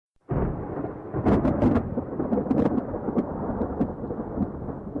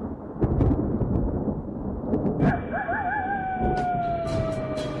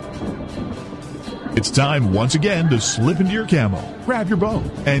It's time once again to slip into your camo, grab your bow,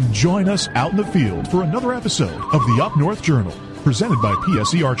 and join us out in the field for another episode of the Up North Journal, presented by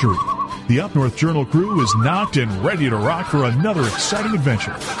PSE Archery. The Up North Journal crew is knocked and ready to rock for another exciting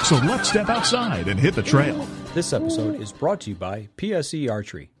adventure. So let's step outside and hit the trail. This episode is brought to you by PSE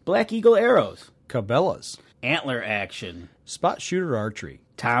Archery, Black Eagle Arrows, Cabela's, Antler Action, Spot Shooter Archery,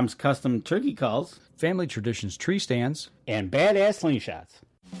 Tom's Custom Turkey Calls, Family Traditions Tree Stands, and Badass Slingshots.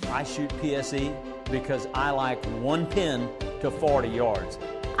 I shoot PSE because I like one pin to 40 yards.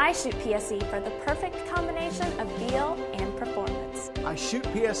 I shoot PSE for the perfect combination of feel and performance. I shoot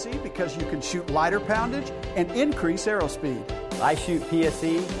PSE because you can shoot lighter poundage and increase arrow speed. I shoot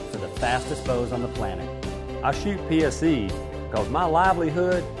PSE for the fastest bows on the planet. I shoot PSE because my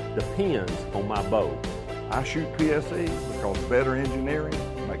livelihood depends on my bow. I shoot PSE because better engineering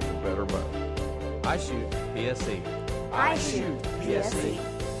makes a better bow. I shoot PSE. I shoot PSE.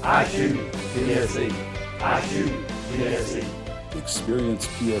 I shoot PSE. I shoot PSE. Experience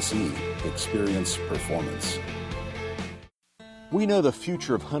PSE. Experience performance. We know the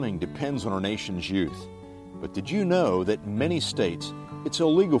future of hunting depends on our nation's youth. But did you know that in many states, it's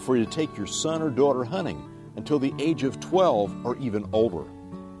illegal for you to take your son or daughter hunting until the age of 12 or even older?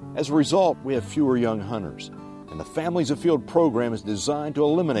 As a result, we have fewer young hunters, and the Families Afield program is designed to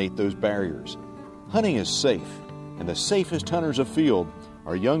eliminate those barriers. Hunting is safe, and the safest hunters afield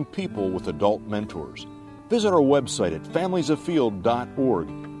are young people with adult mentors. Visit our website at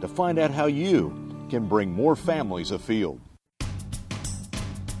familiesafield.org to find out how you can bring more families afield.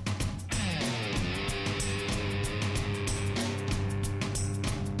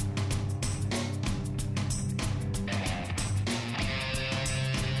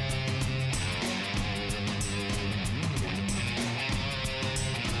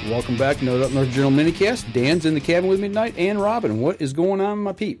 Welcome back to Up North Journal Minicast. Dan's in the cabin with me tonight, and Robin. What is going on,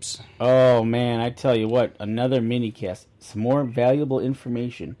 my peeps? Oh, man, I tell you what, another minicast. Some more valuable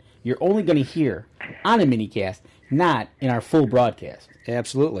information you're only going to hear on a minicast, not in our full broadcast.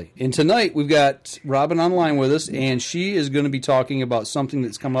 Absolutely. And tonight, we've got Robin online with us, and she is going to be talking about something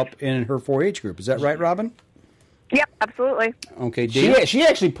that's come up in her 4-H group. Is that right, Robin? Yep, absolutely. Okay, Dan. She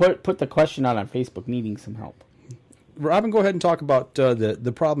actually put the question out on Facebook, needing some help. Robin, go ahead and talk about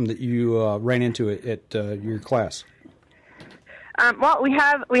the problem that you ran into at your class. Well, we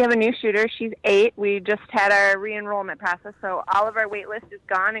have a new shooter. She's 8. We just had our re-enrollment process, so all of our wait list is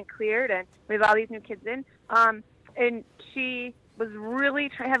gone and cleared, and we have all these new kids in. And she was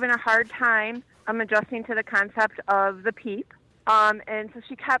really having a hard time adjusting to the concept of the peep. And so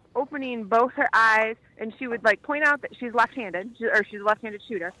she kept opening both her eyes, and she would point out that she's left-handed, or she's a left-handed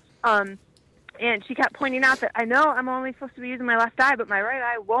shooter. And she kept pointing out that I know I'm only supposed to be using my left eye, but my right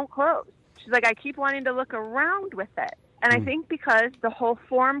eye won't close. She's like, I keep wanting to look around with it. And I think because the whole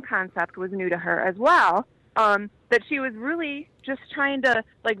form concept was new to her as well, that she was really just trying to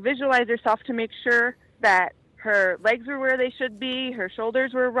visualize herself to make sure that her legs were where they should be, her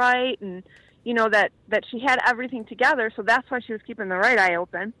shoulders were right, and that she had everything together. So that's why she was keeping the right eye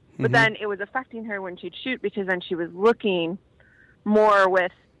open. But then it was affecting her when she'd shoot because then she was looking more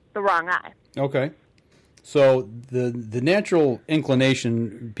with the wrong eye. Okay. So the natural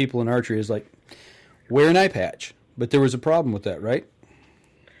inclination people in archery is wear an eye patch. But there was a problem with that, right?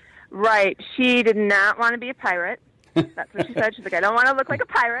 Right. She did not want to be a pirate. That's what she said. She's like, I don't want to look like a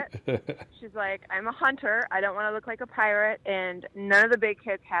pirate. She's like, I'm a hunter. I don't want to look like a pirate, and none of the big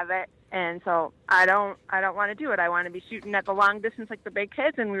kids have it. And so I don't want to do it. I want to be shooting at the long distance like the big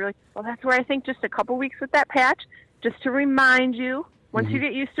kids. And we were like, well, that's where I think just a couple weeks with that patch, just to remind you. Once you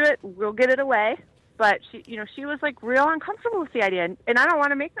get used to it, we'll get it away. But she was real uncomfortable with the idea, and I don't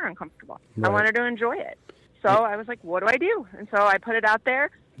want to make her uncomfortable. Right. I want her to enjoy it. So I was like, what do I do? And so I put it out there.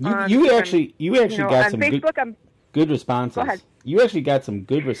 You actually got some Facebook, good responses. Go ahead. You actually got some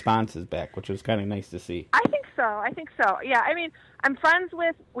good responses back, which was kind of nice to see. I think so. Yeah, I mean, I'm friends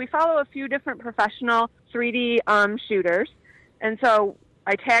with. We follow a few different professional 3D shooters, and so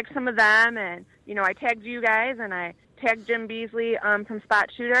I tagged some of them, and I tagged you guys, and I tagged Jim Beasley from Spot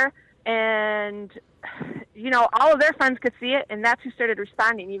Shooter, and all of their friends could see it, and that's who started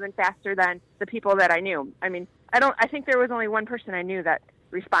responding even faster than the people that I knew. I mean, I think there was only one person I knew that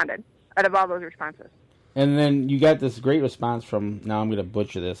responded out of all those responses. And then you got this great response from, now I'm going to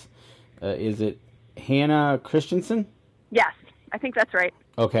butcher this, is it Hannah Christensen? Yes, I think that's right.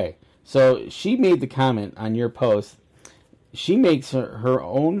 Okay, so she made the comment on your post. She makes her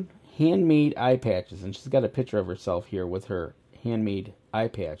own handmade eye patches, and she's got a picture of herself here with her handmade eye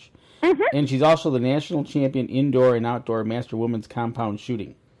patch. Mm-hmm. And she's also the national champion indoor and outdoor master women's compound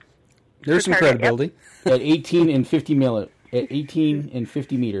shooting. There's some credibility. At 18 and 50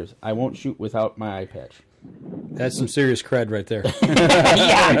 meters, I won't shoot without my eye patch. That's some serious cred right there.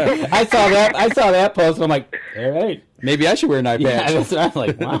 Yeah, I saw that post, and I'm like, all right. Maybe I should wear an eye patch. Yeah, that's what I'm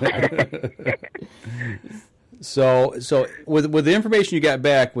like, wow. So with the information you got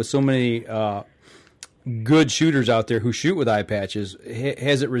back, with so many good shooters out there who shoot with eye patches,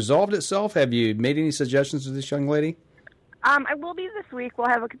 has it resolved itself? Have you made any suggestions to this young lady? I will be this week. We'll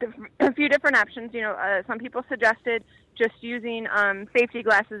have a few different options. You know, some people suggested just using safety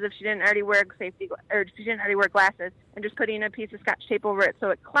glasses if she didn't already wear if she didn't already wear glasses, and just putting a piece of Scotch tape over it so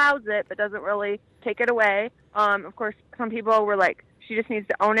it clouds it but doesn't really take it away. Of course, some people were like, she just needs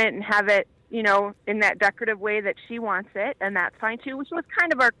to own it and have it, you know, in that decorative way that she wants it, and that's fine too, which was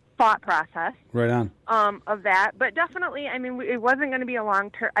kind of our thought process. Right on. Of that. But definitely, I mean, it wasn't going to be a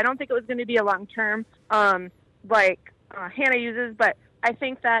long-term, I don't think it was going to be a long-term, like Hannah uses, but I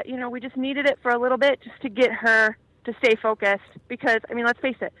think that, you know, we just needed it for a little bit just to get her to stay focused, because, I mean, let's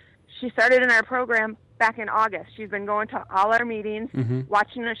face it, she started in our program back in August. She's been going to all our meetings,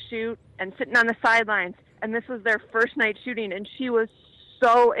 watching us shoot, and sitting on the sidelines, and this was their first night shooting, and she was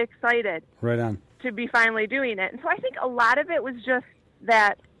so excited right on to be finally doing it. And so I think a lot of it was just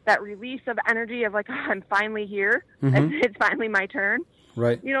that release of energy of like, oh, I'm finally here, and it's finally my turn.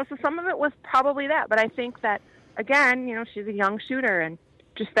 Right. You know, so some of it was probably that, but I think that, again, you know, she's a young shooter, and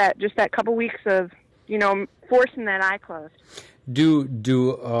just that couple weeks of, you know, forcing that eye closed. Do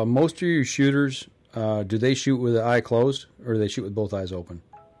most of your shooters, do they shoot with the eye closed, or do they shoot with both eyes open?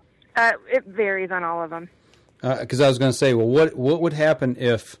 It varies on all of them. Because I was going to say, well, what would happen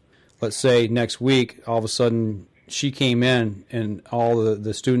if, let's say, next week, all of a sudden she came in and all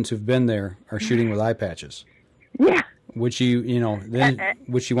the students who've been there are shooting with eye patches? Yeah. Would she, you know, then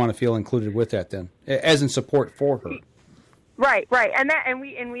would she want to feel included with that then, as in support for her? Right,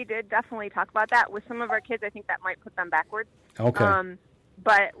 and we did definitely talk about that with some of our kids. I think that might put them backwards. Okay.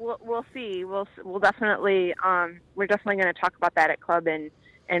 But we'll see. We'll definitely we're definitely going to talk about that at club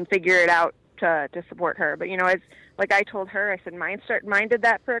and figure it out to support her. But you know, it's like I told her, I said mine did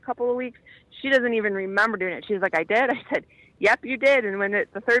that for a couple of weeks. She doesn't even remember doing it. She was like, I did. I said, yep, you did. And when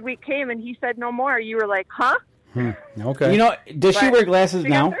the third week came and he said no more, you were like, huh? Okay. You know, does she wear glasses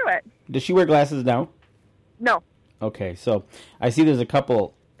now? Got through it. Does she wear glasses now? No. Okay, so I see there's a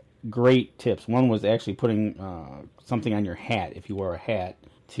couple great tips. One was actually putting something on your hat if you wear a hat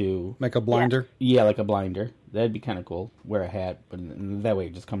to... Like a blinder? Yeah, like a blinder. That'd be kind of cool. Wear a hat, but that way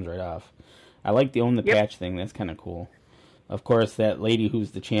it just comes right off. I like the own the patch thing. That's kind of cool. Of course, that lady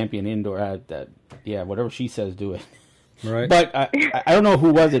who's the champion indoor, whatever she says, do it. Right. But I don't know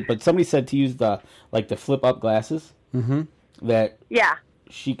who was it, but somebody said to use the flip-up glasses. That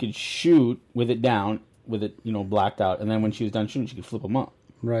she could shoot with it down, with it, you know, blocked out, and then when she was done shooting, she could flip them up.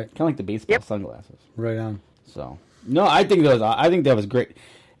 Right. Kind of like the baseball sunglasses. Right on. So, no, I think that was great.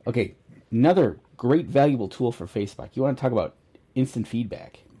 Okay, another great valuable tool for Facebook. You want to talk about instant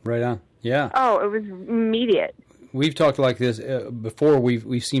feedback? Right on. Yeah. Oh, it was immediate. We've talked like this before.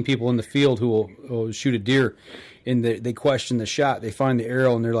 We've seen people in the field who will shoot a deer, and they question the shot. They find the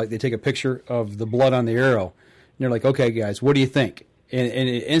arrow, and they take a picture of the blood on the arrow, and they're like, "Okay, guys, what do you think?" And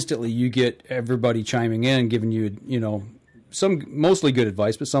instantly you get everybody chiming in, giving you, you know, some mostly good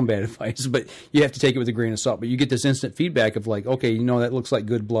advice, but some bad advice. But you have to take it with a grain of salt. But you get this instant feedback of like, okay, you know, that looks like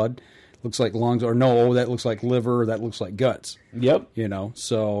good blood, looks like lungs, or no, that looks like liver, or that looks like guts. Yep. You know,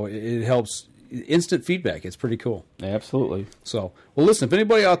 so it helps. Instant feedback. It's pretty cool. Absolutely. So, well, listen, if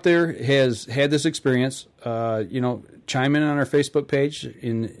anybody out there has had this experience, you know, chime in on our Facebook page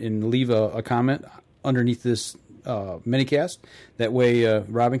and leave a comment underneath this minicast. That way,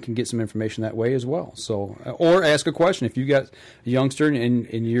 Robin can get some information that way as well. So, or ask a question if you got a youngster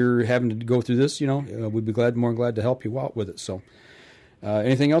and you're having to go through this. You know, we'd be more glad to help you out with it. So,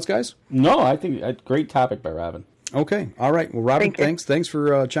 anything else, guys? No, I think a great topic by Robin. Okay. All right. Well, Robin, thanks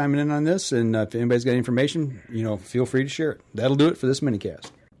for chiming in on this. And if anybody's got information, you know, feel free to share it. That'll do it for this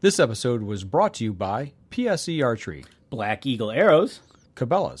minicast. This episode was brought to you by PSE Archery, Black Eagle Arrows,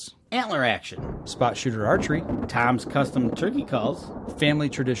 Cabela's, Antler Action, Spot Shooter Archery, Tom's Custom Turkey Calls, Family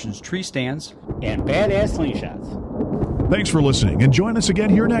Traditions Tree Stands, and Badass Slingshots. Thanks for listening, and join us again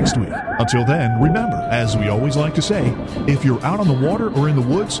here next week. Until then, remember, as we always like to say, if you're out on the water or in the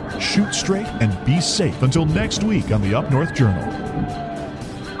woods, shoot straight and be safe. Until next week on the Up North Journal.